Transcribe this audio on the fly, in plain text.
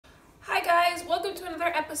welcome to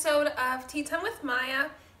another episode of Tea Time with Maya.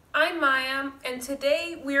 I'm Maya, and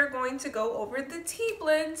today we are going to go over the tea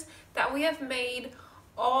blends that we have made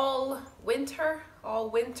all winter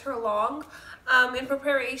long in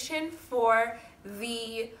preparation for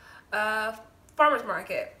the farmer's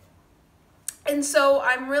market. And so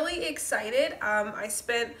I'm really excited. I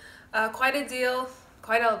spent quite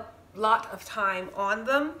a lot of time on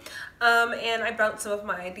them, and I bounced some of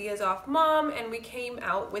my ideas off Mom, and we came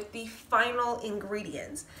out with the final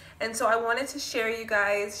ingredients. And so I wanted to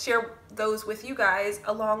share those with you guys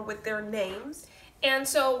along with their names. And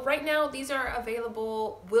so right now these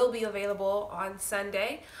will be available on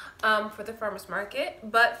Sunday for the farmers market.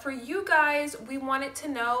 But for you guys, we wanted to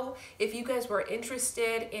know if you guys were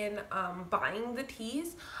interested in buying the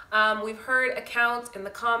teas. We've heard accounts in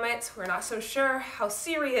the comments. We're not so sure how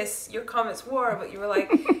serious your comments were, but you were like,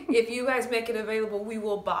 if you guys make it available, we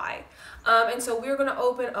will buy. And so we're gonna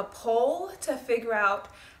open a poll to figure out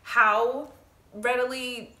how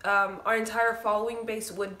readily our entire following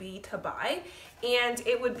base would be to buy. And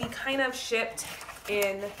it would be kind of shipped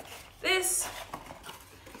in this,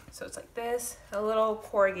 so it's like this, a little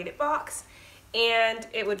corrugated box, and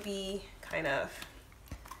it would be kind of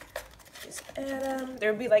just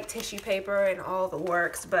there'd be like tissue paper and all the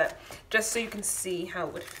works, but just so you can see how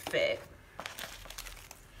it would fit.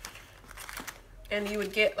 And you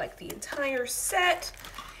would get like the entire set,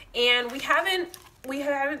 and we haven't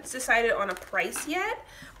decided on a price yet,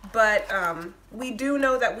 but we do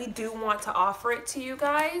know that we do want to offer it to you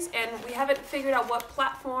guys, and we haven't figured out what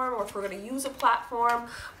platform or if we're going to use a platform,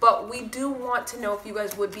 but we do want to know if you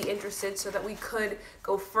guys would be interested so that we could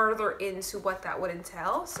go further into what that would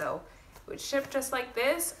entail. So it would ship just like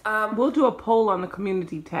this. We'll do a poll on the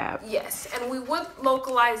community tab. Yes, and we would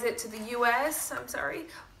localize it to the US, I'm sorry,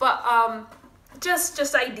 but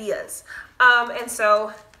just ideas. And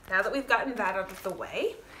so now that we've gotten that out of the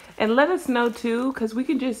way. And let us know too, because we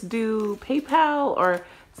can just do PayPal or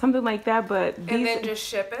something like that, but and then just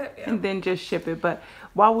ship it. Yeah. And then just ship it. But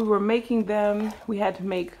while we were making them, we have to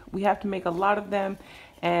make a lot of them,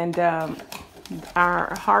 and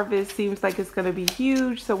our harvest seems like it's going to be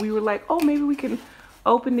huge. So we were like, oh, maybe we can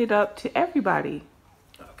open it up to everybody.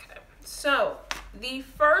 Okay. So the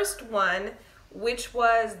first one, which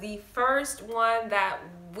was the first one that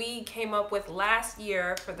we came up with last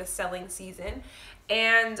year for the selling season.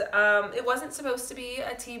 And it wasn't supposed to be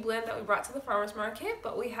a tea blend that we brought to the farmer's market,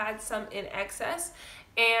 but we had some in excess.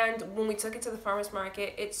 And when we took it to the farmer's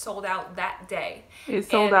market, it sold out that day. It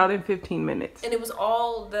sold out in 15 minutes. And it was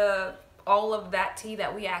all of that tea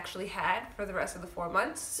that we actually had for the rest of the 4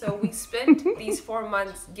 months. So we spent these 4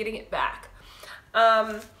 months getting it back.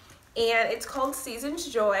 And it's called Season's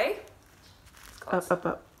Joy.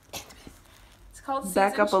 Up. It's called Season's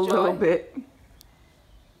Back up a little bit.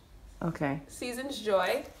 Okay. Season's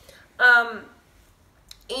Joy.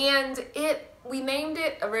 And we named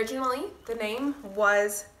it originally, the name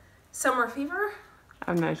was Summer Fever.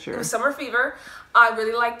 I'm not sure. It was Summer Fever. I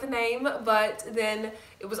really liked the name, but then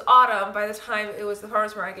it was autumn by the time it was the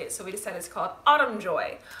farmer's market, so we decided it's called Autumn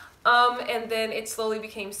Joy. And then it slowly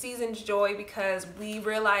became Season's Joy because we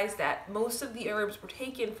realized that most of the herbs were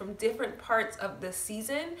taken from different parts of the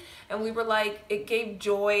season, and we were like, it gave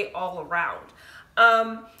joy all around.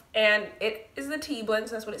 And it is the tea blend,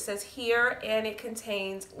 so that's what it says here, and it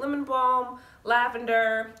contains lemon balm,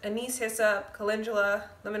 lavender, anise hyssop, calendula,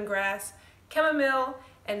 lemongrass, chamomile,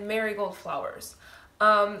 and marigold flowers.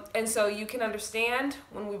 And so you can understand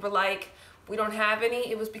when we were like, we don't have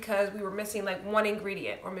any, it was because we were missing like one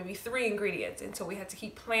ingredient or maybe 3 ingredients, and so we had to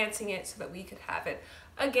keep planting it so that we could have it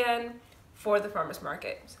again for the farmer's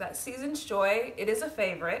market. So that's Season's Joy. It is a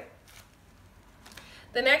favorite.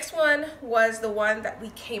 The next one was the one that we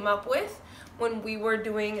came up with when we were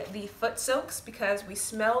doing the foot soaks, because we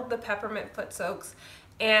smelled the peppermint foot soaks,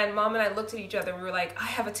 and Mom and I looked at each other and we were like, I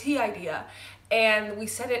have a tea idea. And we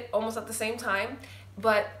said it almost at the same time,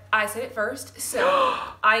 but I said it first, so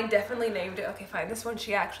I definitely named it. Okay, fine, this one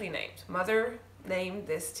she actually named. Mother named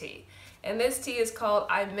this tea. And this tea is called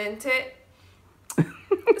I Meant It.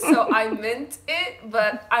 So I meant it,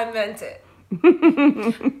 but I meant it.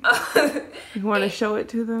 You want to show it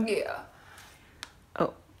to them? Yeah.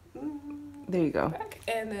 Oh, there you go.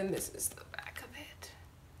 And then this is the back of it.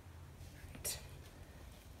 Right.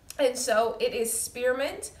 And so it is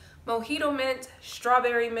spearmint, mojito mint,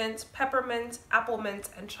 strawberry mint, peppermint, apple mint,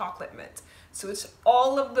 and chocolate mint. So it's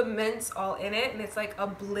all of the mints all in it, and it's like a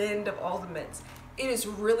blend of all the mints. It is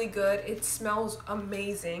really good. It smells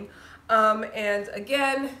amazing. And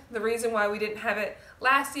again, the reason why we didn't have it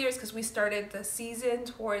last year is because we started the season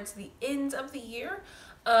towards the end of the year.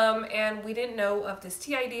 And we didn't know of this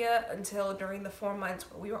tea idea until during the 4 months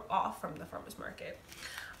where we were off from the farmer's market.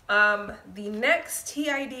 The next tea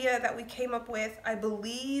idea that we came up with, I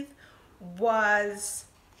believe, was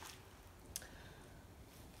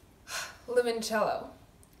limoncello,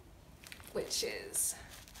 which is...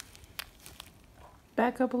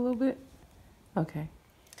 Back up a little bit. Okay.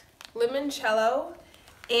 Limoncello,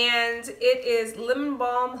 and it is lemon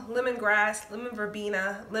balm, lemongrass, lemon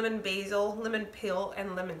verbena, lemon basil, lemon peel,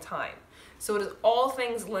 and lemon thyme. So it is all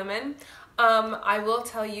things lemon. I will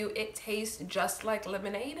tell you, it tastes just like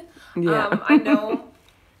lemonade. Yeah.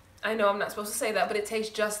 I know I'm not supposed to say that, but it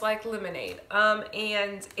tastes just like lemonade.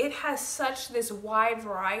 And it has such this wide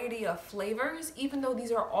variety of flavors, even though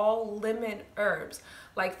these are all lemon herbs.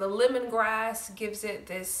 Like the lemongrass gives it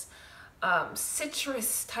this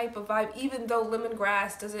citrus type of vibe, even though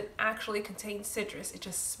lemongrass doesn't actually contain citrus, it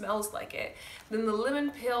just smells like it. Then the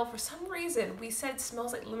lemon peel, for some reason, we said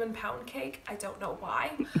smells like lemon pound cake. I don't know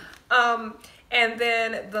why. And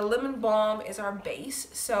then the lemon balm is our base.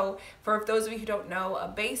 So for those of you who don't know, a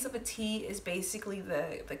base of a tea is basically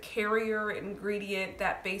the carrier ingredient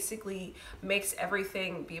that basically makes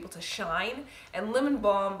everything be able to shine. And lemon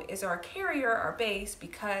balm is our carrier, our base,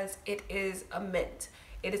 because it is a mint.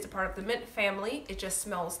 It is a part of the mint family. It just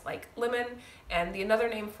smells like lemon, and the another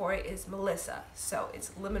name for it is Melissa. So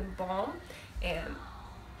it's lemon balm, and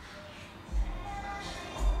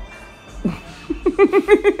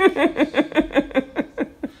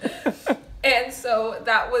and so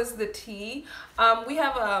that was the tea. We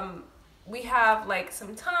have like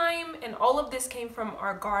some thyme, and all of this came from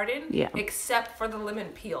our garden, Yeah. except for the lemon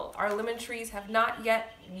peel. Our lemon trees have not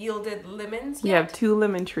yet yielded lemons We yet. have 2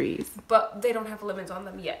 lemon trees. But they don't have lemons on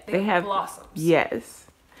them yet. They have blossoms. Yes.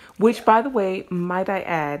 Which, by the way, might I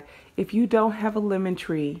add, if you don't have a lemon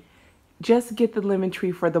tree, just get the lemon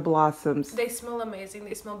tree for the blossoms. They smell amazing.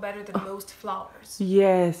 They smell better than most flowers.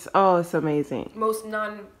 Yes. Oh, it's amazing. Most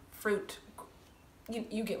non-fruit.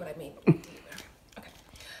 You get what I mean. Okay.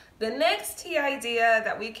 The next tea idea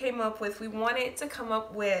that we came up with, we wanted to come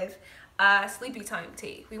up with sleepy time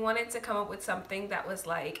tea. We wanted to come up with something that was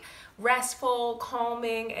like restful,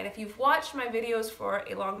 calming, and if you've watched my videos for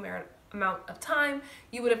a long amount of time,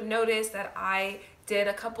 you would have noticed that I did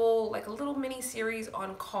a couple, like a little mini series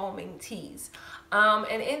on calming teas.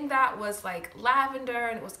 And in that was like lavender,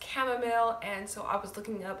 and it was chamomile, and so I was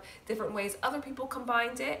looking up different ways other people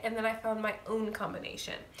combined it, and then I found my own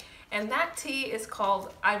combination. And that tea is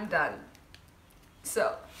called I'm Done.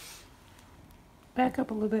 So Back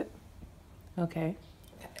up a little bit. Okay.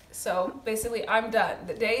 So basically, I'm done.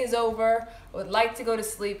 The day is over. I would like to go to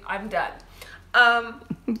sleep. I'm done.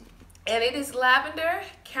 And it is lavender,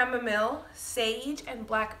 chamomile, sage, and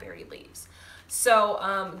blackberry leaves.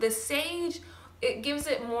 So the sage, it gives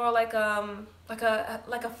it more like a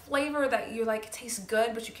flavor that you like, it tastes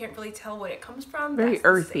good, but you can't really tell what it comes from. Very That's the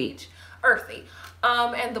earthy. sage. Earthy.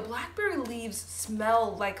 And the blackberry leaves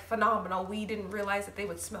smell like phenomenal. We didn't realize that they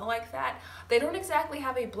would smell like that. They don't exactly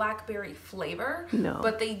have a blackberry flavor, No.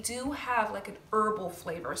 but they do have like an herbal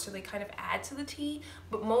flavor, so they kind of add to the tea,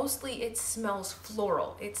 but mostly it smells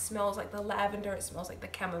floral. It smells like the lavender, it smells like the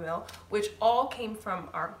chamomile, which all came from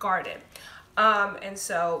our garden. And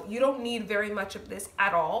so you don't need very much of this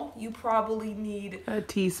at all. You probably need A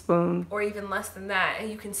teaspoon. or even less than that,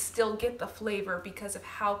 and you can still get the flavor because of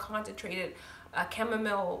how concentrated a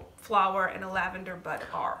chamomile flower and a lavender bud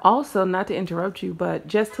are. Also, not to interrupt you, but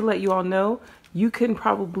just to let you all know, you can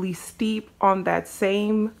probably steep on that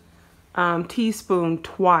same teaspoon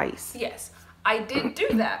twice. Yes, I did do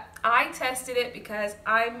that. I tested it because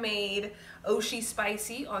I made Oshi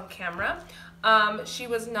spicy on camera. She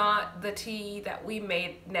was not the tea that we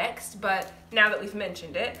made next, but now that we've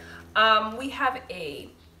mentioned it, we have a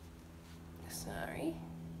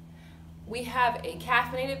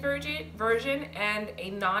caffeinated version and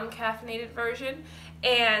a non-caffeinated version,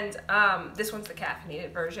 and this one's the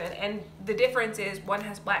caffeinated version, and the difference is one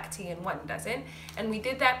has black tea and one doesn't. And we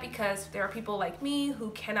did that because there are people like me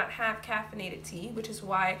who cannot have caffeinated tea, which is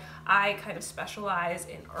why I kind of specialize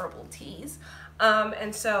in herbal teas.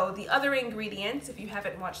 And so the other ingredients, if you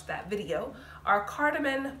haven't watched that video, are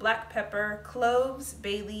cardamom, black pepper, cloves,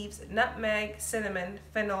 bay leaves, nutmeg, cinnamon,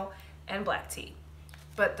 fennel, and black tea.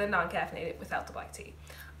 But the non-caffeinated without the black tea.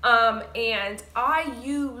 And I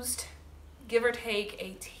used, give or take,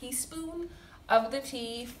 a teaspoon of the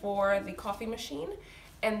tea for the coffee machine.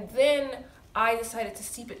 And then I decided to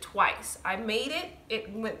steep it twice. I made it,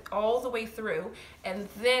 it went all the way through, and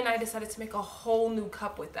then I decided to make a whole new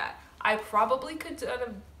cup with that. I probably could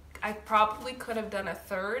have I probably could have done a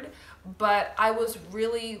third, but I was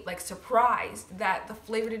really like surprised that the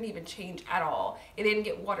flavor didn't even change at all. It didn't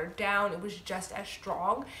get watered down. It was just as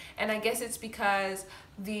strong. And I guess it's because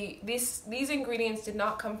these ingredients did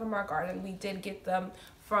not come from our garden. We did get them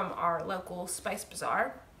from our local spice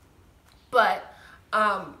bazaar, but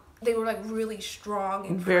they were like really strong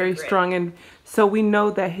and very fragrant. strong. And so we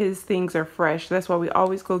know that his things are fresh. That's why we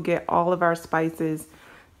always go get all of our spices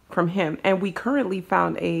from him. And we currently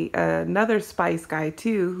found another spice guy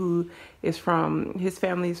too, who is from, his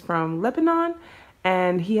family's from Lebanon,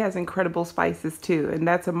 and he has incredible spices too. And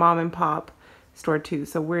that's a mom and pop store too.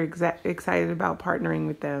 So we're excited about partnering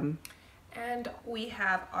with them. And we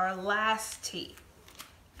have our last tea,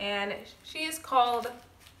 and she is called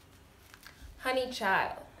Honey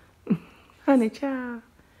Child. Honey Child.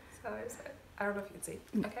 So is it? I don't know if you can see.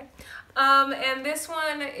 Okay. And this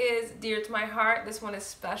one is dear to my heart. This one is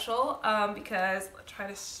special because I'll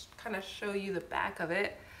try to kind of show you the back of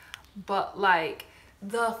it. But like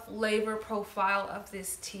the flavor profile of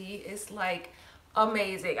this tea is like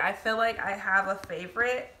amazing. I feel like I have a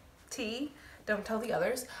favorite tea. Don't tell the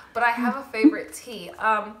others, but I have a favorite tea.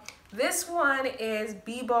 This one is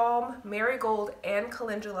bee balm, marigold, and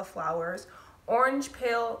calendula flowers, orange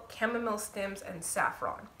peel, chamomile stems, and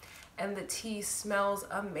saffron. And the tea smells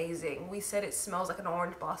amazing. We said it smells like an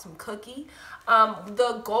orange blossom cookie.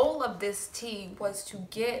 The goal of this tea was to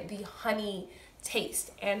get the honey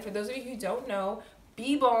taste. And for those of you who don't know,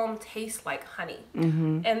 bee balm tastes like honey.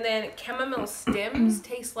 And then chamomile stems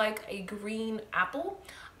taste like a green apple.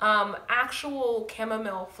 Actual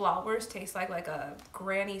chamomile flowers taste like a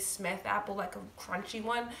Granny Smith apple, like a crunchy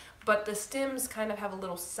one, but the stems kind of have a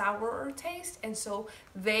little sourer taste, and so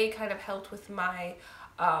they kind of helped with my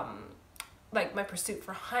like my pursuit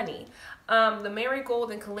for honey. The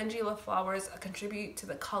marigold and calendula flowers contribute to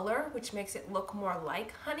the color, which makes it look more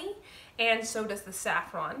like honey, and so does the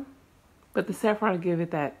saffron. But the saffron give it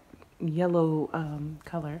that yellow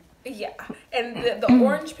color. Yeah, and the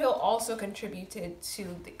orange peel also contributed to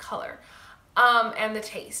the color and the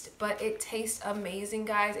taste, but it tastes amazing,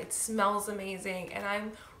 guys. It smells amazing, and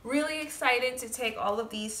I'm really excited to take all of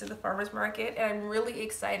these to the farmer's market, and I'm really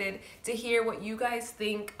excited to hear what you guys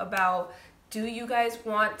think about, do you guys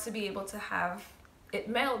want to be able to have it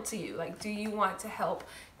mailed to you? Like, do you want to help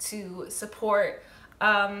to support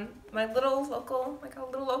my little local, like our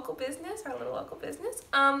little local business?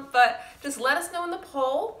 But just let us know in the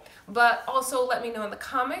poll, but also let me know in the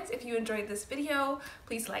comments if you enjoyed this video.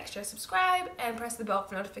 Please like, share, subscribe, and press the bell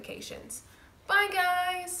for notifications. Bye,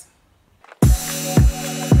 guys.